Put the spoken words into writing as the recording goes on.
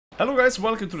Hello guys,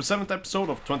 welcome to the 7th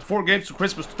episode of 24 Games for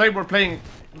Christmas. Today we're playing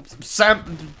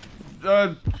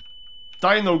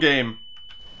Dino game.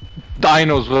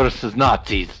 Dinos versus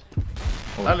Nazis.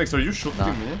 Oh. Alex, are you shooting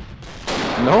me?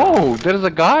 No, there's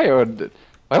a guy on.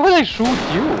 Why would I shoot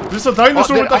you? There's a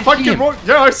dinosaur with a fucking rock.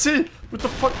 Yeah, I see. With the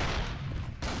fuck.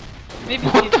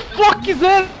 What the fuck is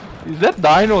that? Is that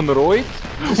Dino on roids?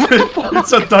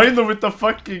 It's a dino with a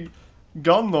fucking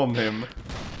gun on him.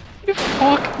 You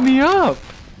fucked me up.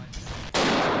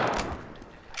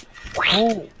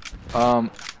 Oh,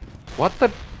 what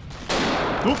the?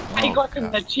 I got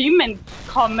an achievement,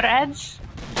 comrades.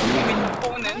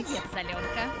 Opponents.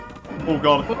 Oh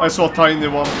god, I saw a tiny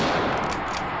one.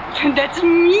 That's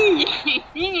me.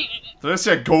 Did I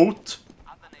see a goat?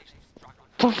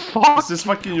 The fuck? Is this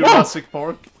fucking Jurassic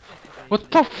Park? What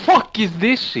the fuck is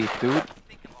this shit, dude?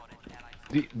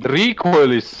 The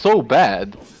recoil is so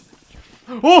bad.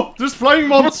 Oh, there's flying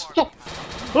mons.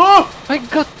 Oh, I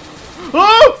got.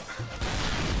 oh!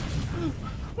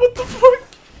 What the fuck?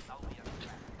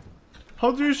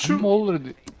 How do you shoot? I'm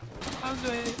already.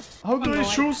 How do I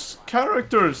choose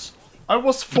characters? I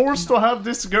was forced to have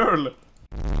this girl.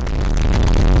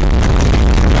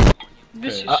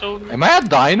 This is so. Am I a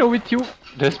dino with you?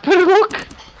 Desperate Rock?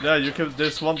 Yeah, you can.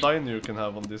 There's one dino you can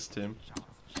have on this team.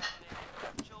 I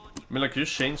mean, like, you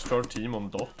changed our team on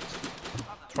dot.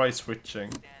 Try switching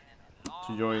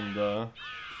to join the.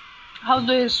 How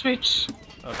do I switch?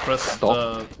 Press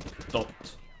the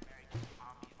dot.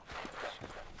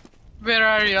 Where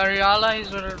are you? Are you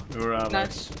allies or? You're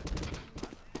allies.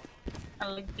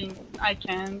 I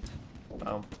can't.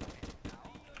 Down.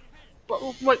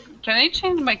 What? Can I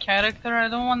change my character? I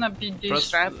don't want to be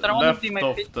distracted. I want to be my.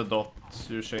 Left of the dot,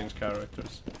 you change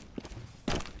characters.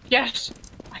 Yes,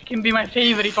 I can be my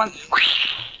favorite one.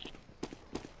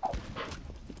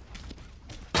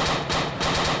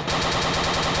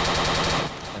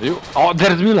 You? Oh,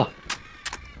 there's Mila.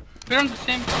 We're on the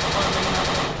same.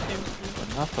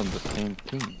 We're not on the same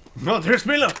team. No, there's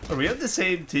Mila. Are we on the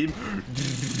same team?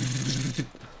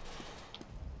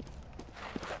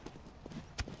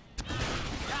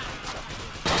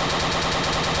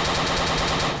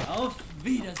 Auf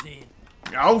Wiedersehen.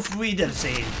 Auf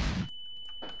Wiedersehen.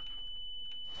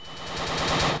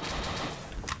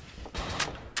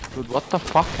 Dude, what the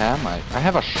fuck am I? I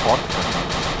have a shotgun.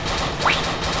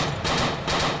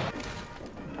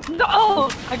 No!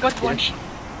 I got one.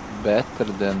 Better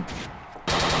than.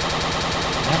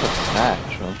 I have a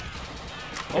satchel.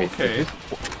 Wait, Okay.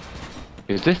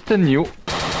 Is this the new?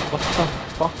 What the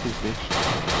fuck is this?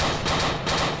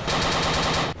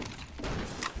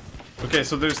 Okay,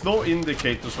 so there's no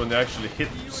indicators when they actually hit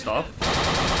stuff.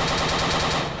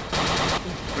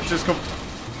 Which is okay,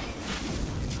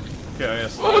 I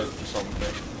guess that is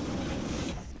something.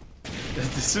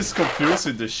 This is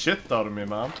confusing the shit out of me,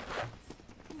 man.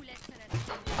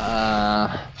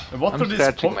 And what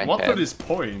are these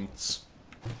points?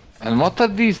 And what are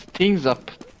these things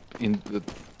up in the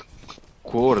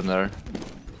corner?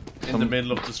 In the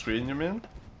middle of the screen, you mean?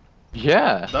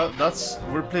 Yeah.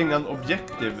 We're playing an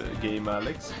objective game,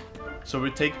 Alex. So we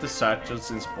take the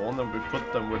satchels in spawn and we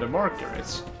put them where the marker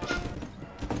is.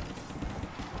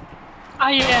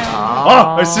 I am.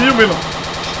 Ah, I see you, Mila.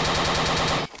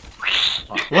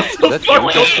 What the fuck?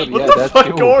 What the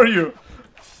fuck are you?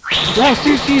 Yeah,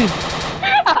 see.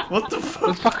 What the fuck?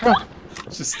 What the fuck up?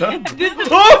 She's dead.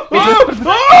 Oh!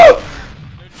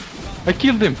 I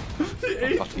killed him. He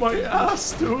ate my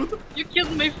ass, dude. You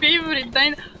killed my favorite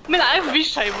dino. Man, I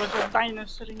wish I was a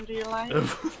dinosaur in real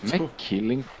life. Am I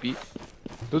killing people?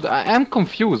 Dude, I am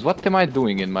confused. What am I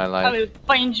doing in my I life? will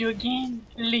find you again,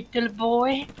 little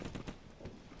boy.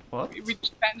 What?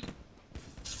 Which pen?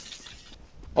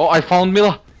 Oh, I found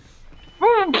Mila.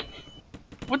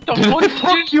 What the Did I fuck?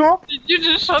 fuck you up? Did you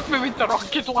just shot me with a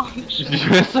rocket launcher?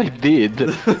 Yes, I did.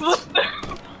 What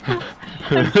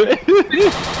the?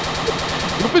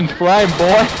 You've been flying,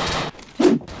 boy.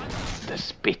 The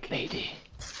spit lady.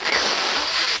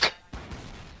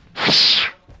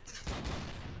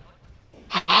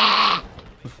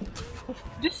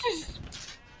 This is.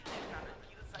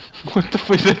 What the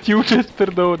fuck is that you,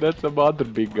 Chester? No, that's some other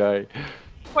big guy.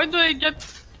 Why do I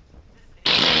get?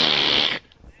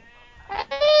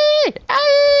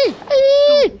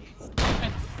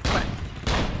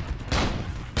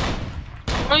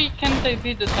 Why can't I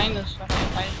be the dinosaur?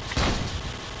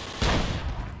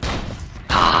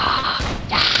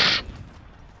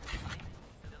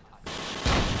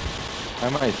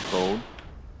 Am I sold?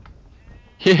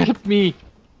 Help me!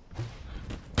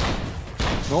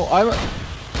 No, I'm.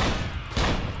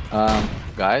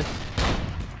 Guys.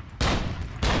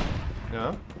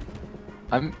 Yeah.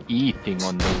 I'm eating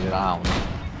on the ground.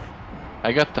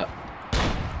 I got the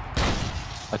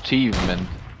achievement.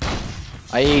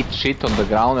 I ate shit on the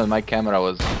ground and my camera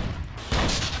was...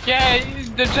 Yeah,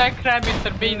 the jackrabbits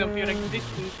are bane of your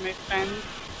existence, my friend.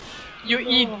 You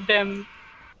eat them.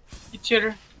 It's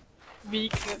your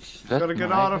weakness. Gotta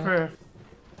get out of here.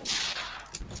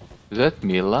 Is that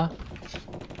Mila?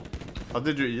 How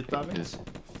did you eat, Alex?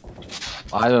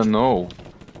 I don't know.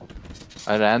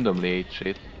 I randomly ate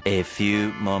shit. A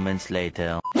few moments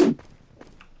later. Okay,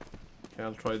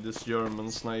 I'll try this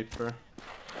German sniper.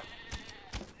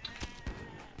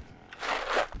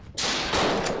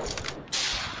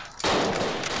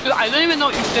 Dude, I don't even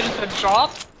know if there's a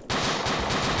drop.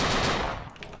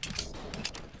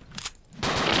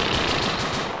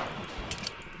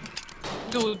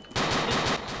 Dude.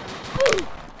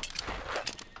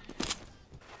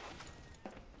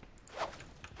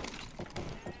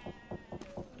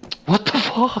 What the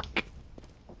fuck?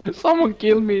 Someone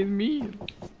killed me in meal.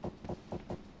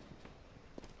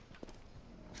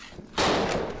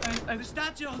 The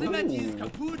Statue of Liberty is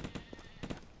kaput.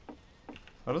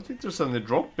 I don't think there's any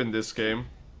drop in this game.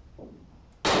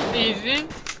 Easy.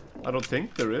 I don't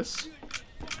think there is.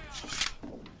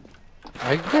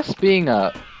 I guess being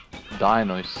a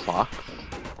dino sucks.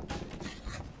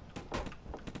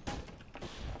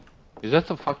 Is that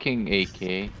a fucking AK?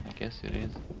 I guess it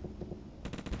is.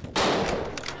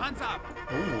 Hands up.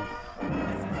 Ooh.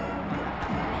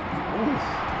 Oof.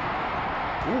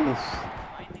 Oof.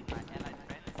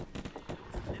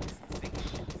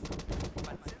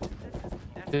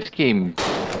 This game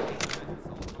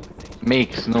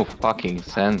makes no fucking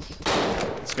sense.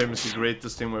 This game is the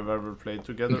greatest thing we've ever played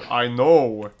together. I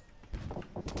know! I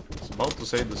was about to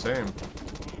say the same.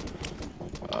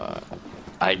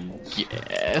 I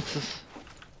guess.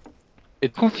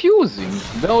 It's confusing.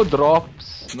 No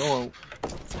drops, no...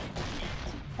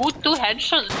 Put 2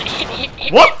 headshots.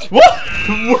 What? What?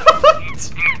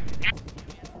 What?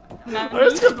 Nah. I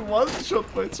just got one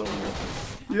shot by someone.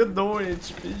 You had no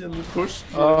HP and you pushed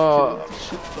me and killed the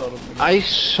shit out of me. I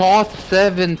shot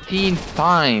 17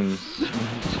 times in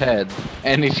his head,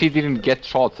 and she didn't get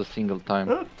shots a single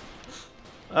time.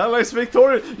 Alex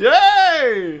victorious!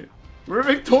 Yay! We're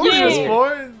victorious, Yay!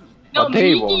 boys! No, But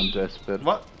they me. won't, Jesper.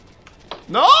 What?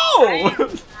 No!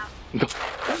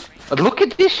 But look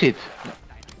at this shit!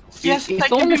 Yes, It I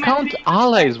can only be counts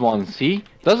allies won, see?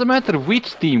 Doesn't matter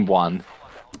which team won.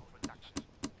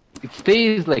 It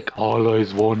stays like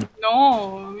allies won.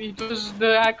 No, it was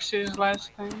the Axis last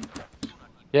time.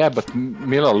 Yeah, but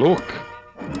Mila, look.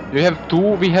 You have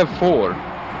 2, we have 4.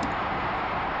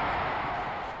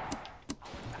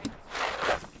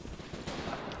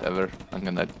 Whatever, I'm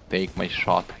gonna take my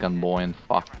shotgun boy and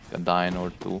fuck a dino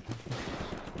or 2.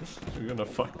 You're gonna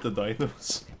fuck the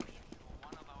dinos.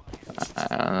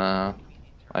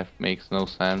 Life makes no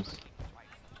sense.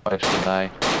 Why should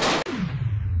I?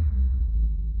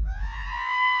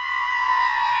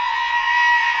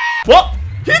 What?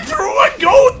 He threw a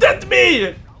goat at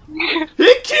me!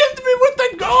 He killed me with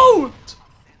a goat!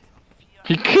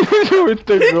 He killed you with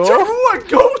the He goat? threw a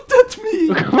goat at me!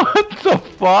 What the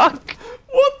fuck?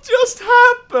 What just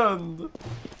happened?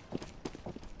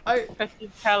 That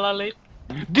is hella late.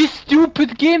 This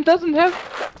stupid game doesn't have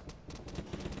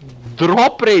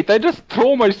drop rate. I just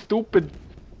throw my stupid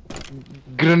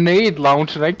grenade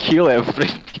launcher and I kill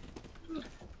everything.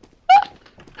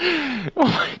 Oh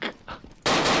my god.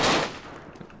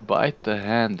 Bite the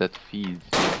hand that feeds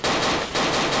you.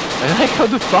 I like how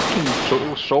the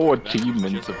fucking show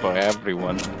achievements for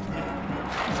everyone.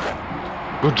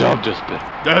 Good job, Jesper.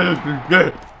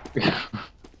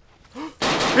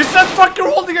 Is that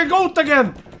fucker holding a goat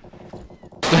again?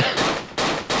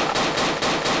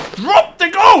 Drop the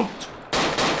goat!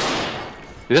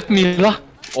 Is that Mila?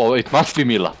 Oh, it must be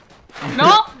Mila.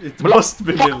 No! It must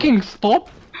be Fucking stop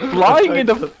flying in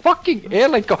the fucking air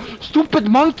like a stupid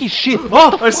monkey shit.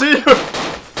 Oh, I see you!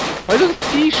 I don't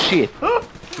see shit.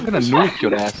 I'm gonna nuke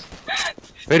your ass.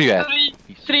 Where you at?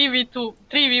 3v2,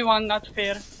 3v1, not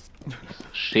fair.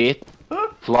 Shit.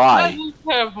 Fly.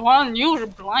 I have one, you're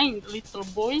blind, little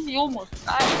boy, you almost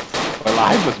died. Well,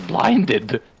 I was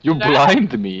blinded. You Yeah.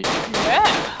 blind me. Yeah!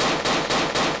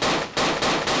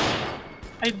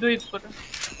 I do it for a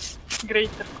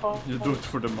greater cause. You do it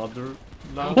for the mother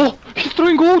now? Oh, he's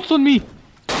throwing goats on me.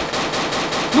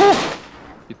 No.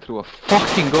 He threw a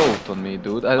fucking goat on me,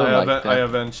 dude. I don't like that. I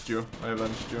avenged you. I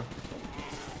avenged you.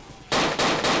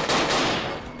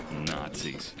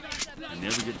 Nazis. I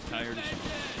never get tired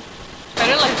of I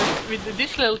realized that with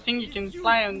this little thing you can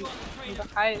fly on the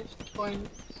highest point.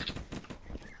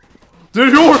 There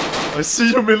you are! I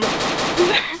see you, Mila!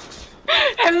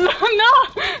 Hello, no!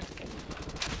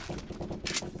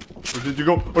 Where did you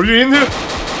go? Are you in here?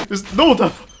 No,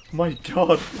 that. My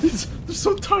God, they're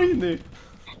so tiny.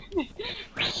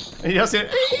 And you see.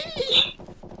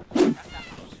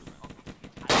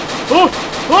 Oh!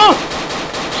 Oh!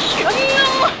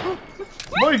 No!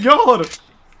 My God!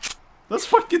 That's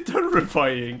fucking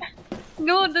terrifying.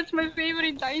 No, that's my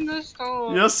favorite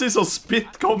dinosaur. You see some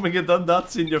spit coming and then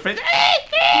that's in your face.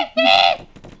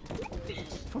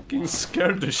 Fucking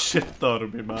scared the shit out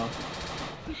of me, man.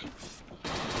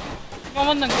 I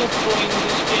wanna go pro in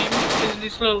this game. There's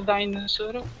this little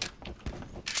dinosaur. I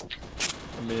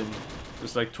mean,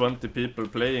 there's like 20 people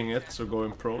playing it, so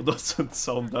going pro doesn't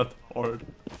sound that hard.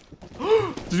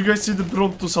 Did you guys see the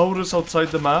Brontosaurus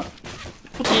outside the map?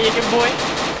 Yeah, boy.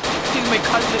 He's my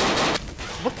cousin.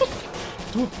 What the f-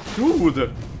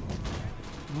 Dude!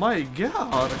 My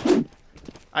God!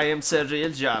 I am so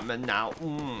real German now.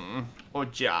 Oh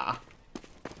yeah.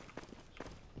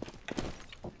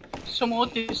 Some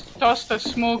autist tossed a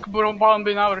smoke bomb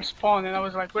in our spawn, and I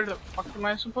was like, where the fuck am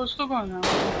I supposed to go now?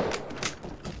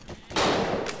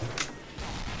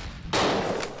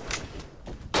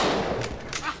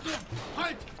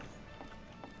 Halt!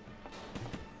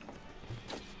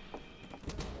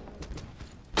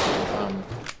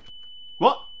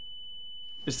 What?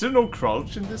 Is there no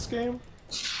crouch in this game?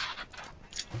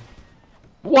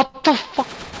 What the fuck?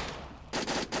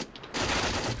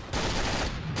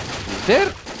 Is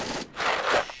there?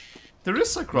 There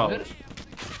is a crouch.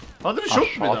 How did he shoot me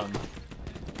shot? then?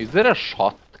 Is there a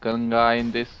shotgun guy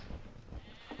in this?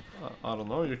 I don't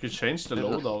know, you could change the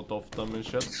loadout of them and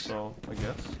shit, so I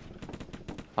guess.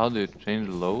 How do you change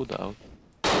loadout?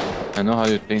 I know how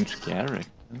you change character.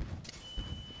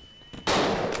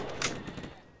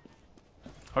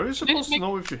 How are you supposed to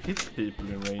know if you hit people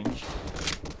in range?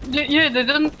 Yeah, they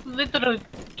don't literally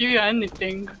give you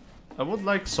anything. I would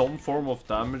like some form of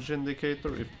damage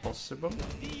indicator if possible.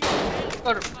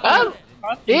 Or, Well,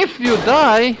 if you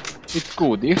die, it's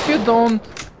good. If you don't,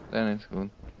 then it's good.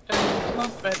 it's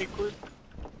not very good.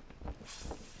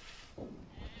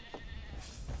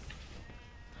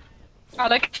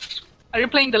 Alex, are you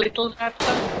playing the little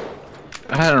captain?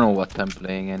 I don't know what I'm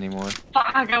playing anymore.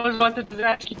 Fuck, I was wanted to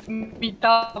ask you to meet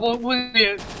up. What would be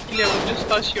a killer would just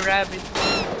toss your rabbit?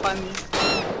 Funny.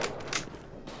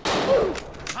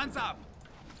 Hands up!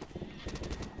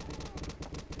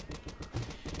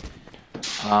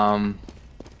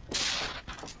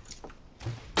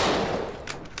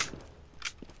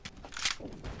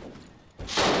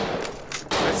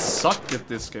 I suck at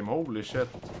this game, holy shit.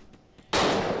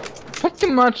 Pretty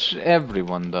much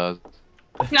everyone does.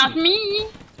 Not me!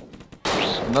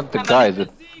 Not the guys that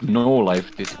no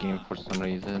life this game for some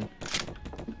reason.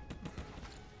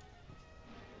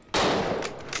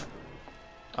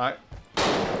 I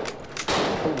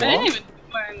I didn't even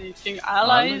do anything.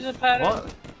 Allies apparently.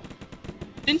 What?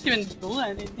 Didn't even do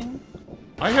anything.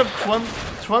 I have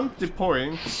 20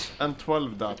 points and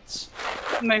 12 dots.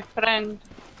 My friend.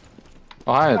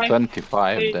 Oh, I had Right.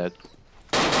 25 dead.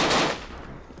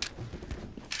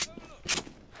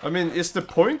 I mean, is the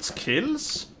points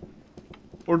kills?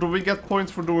 Or do we get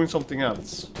points for doing something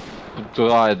else?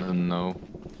 I don't know.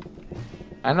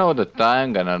 I know that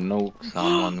I'm gonna nuke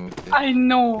someone with it. I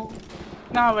know.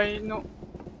 Now I know.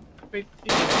 Wait.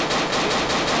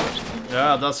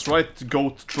 Yeah, that's right,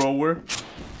 goat thrower.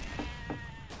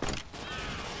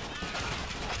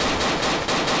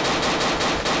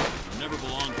 I never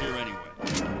belonged here anyway.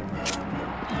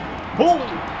 Boom!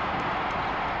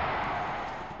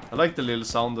 I like the little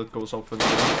sound that goes off when you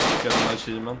get an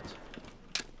achievement.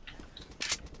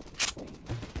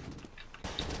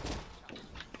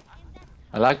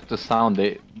 I like the sound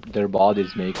their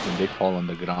bodies make when they fall on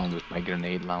the ground with my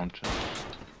grenade launcher.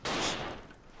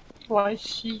 Why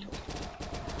she?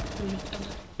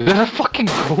 Is that a fucking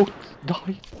goat?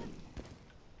 Die!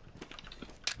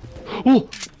 Oh!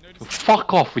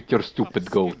 Fuck off with your stupid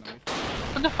goat.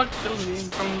 What the fuck killed me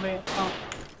from there? Oh.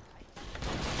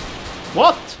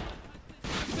 What?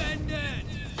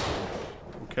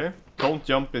 Okay, don't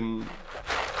jump in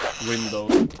window.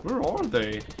 Where are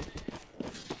they?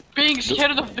 Being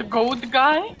scared of the goat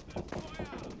guy?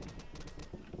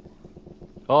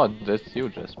 Oh, that's you,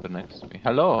 Jasper, next to me.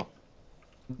 Hello.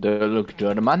 Do you look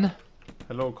German?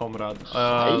 Hello, comrade.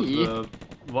 Hey.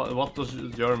 What does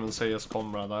German say as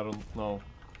comrade? I don't know.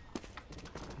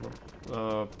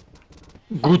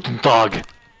 Guten Tag,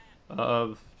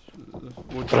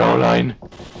 Fraulein.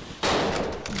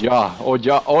 Ja, oh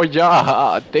ja, oh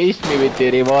ja. Taste me with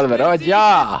the revolver, oh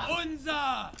ja.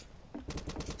 Unser!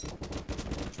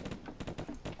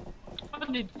 How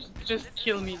did it just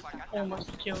kill me?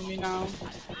 Almost kill me now.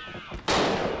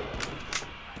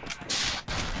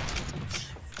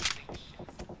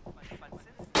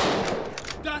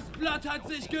 Blatt hat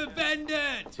sich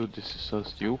gewendet! Dude, this is so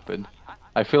stupid.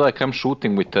 I feel like I'm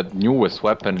shooting with the newest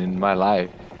weapon in my life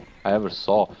I ever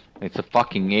saw. It's a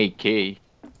fucking AK.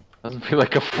 Doesn't feel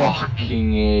like a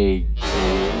fucking AK.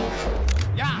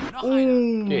 Ja, noch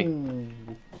einer! Okay.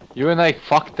 You and I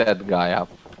fucked that guy up,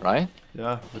 right?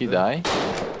 Yeah. He died?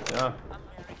 Yeah.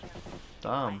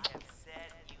 Damn.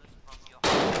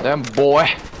 Damn boy.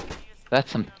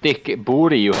 That's some thick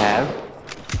booty you have.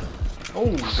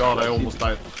 Oh god, I almost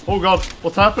died. Oh god,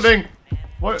 what's happening?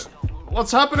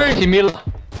 What's happening? I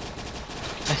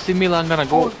see Mila, I'm gonna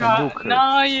go Oh and god, nuke her.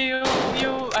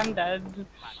 no, I'm dead.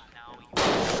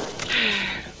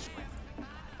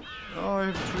 Oh, I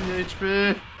have 3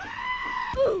 HP.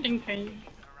 Okay.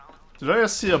 Did I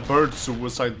just see a bird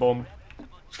suicide bomb?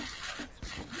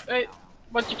 Wait,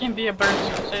 what, you can be a bird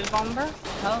suicide bomber?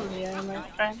 Hell yeah, my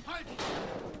friend.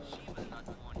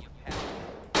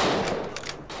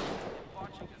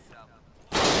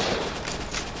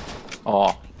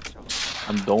 Oh,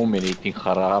 I'm dominating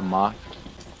Harama.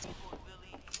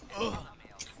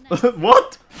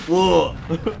 What? Ugh.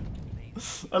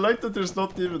 I like that there's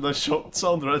not even a shot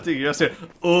sound or anything. You just say,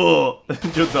 oh,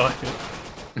 and you die.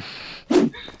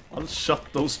 I'll shut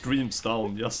those dreams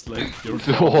down, just like your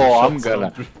Oh, I'm shuts down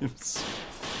gonna. dreams.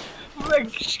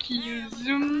 Excuse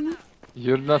me.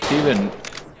 You're not even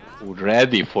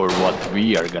ready for what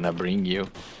we are gonna bring you.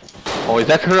 Oh, is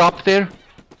that her up there?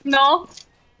 No,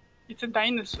 it's a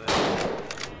dinosaur.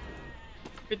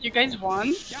 But you guys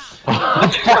won?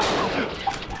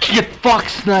 Get fucked,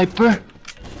 sniper!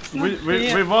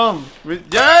 We won!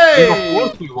 Of Yay!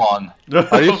 course we won!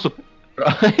 Are you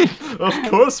surprised? Of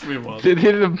course we won! They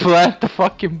didn't plant the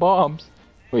fucking bombs.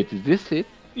 Wait, is this it?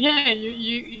 Yeah,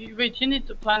 you wait, you need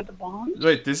to plant the bomb.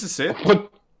 Wait, this is it?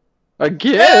 What? I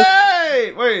guess.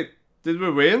 Yay! Wait, did we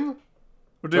win?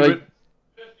 Or did Like,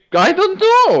 I don't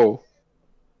know.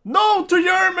 No to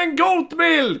German goat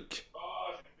milk!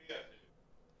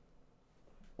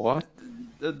 What?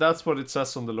 That's what it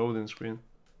says on the loading screen.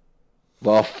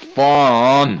 The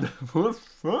fun. What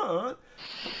fun!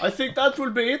 I think that will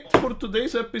be it for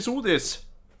today's episode.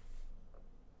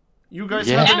 You guys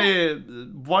Yeah. have any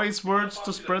wise words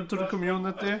to spread to the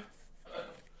community?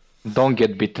 Don't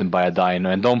get bitten by a dino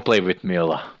and don't play with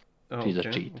Mila. Oh, She's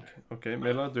a cheat. Okay,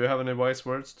 Mila, do you have any wise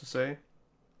words to say?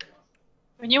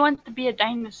 When you want to be a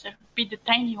dinosaur, be the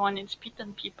tiny one and spit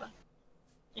on people.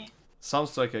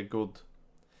 Sounds like a good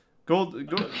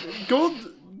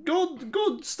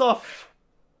stuff.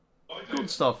 Good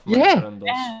stuff, my Yeah. friendos.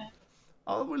 Yeah.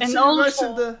 I will And see you guys in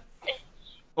also- the.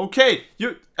 Okay,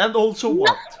 you and also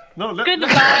what? No,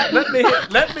 Goodbye.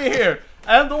 let me hear.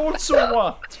 And also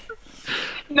what?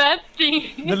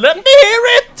 Nothing. Let me hear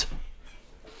it.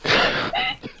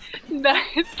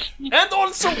 Nothing. And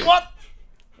also what?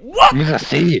 What? Mila,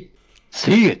 see it.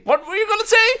 See it. What were you gonna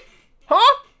say?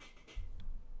 Huh?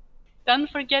 Don't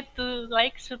forget to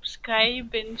like,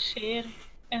 subscribe, and share,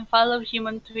 and follow him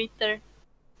on Twitter.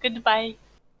 Goodbye.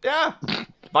 Yeah.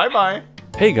 Bye bye.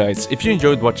 Hey guys, if you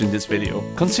enjoyed watching this video,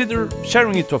 consider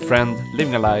sharing it to a friend,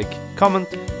 leaving a like, comment,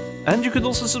 and you could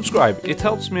also subscribe. It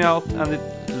helps me out and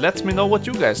it lets me know what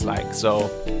you guys like. So,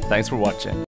 thanks for watching.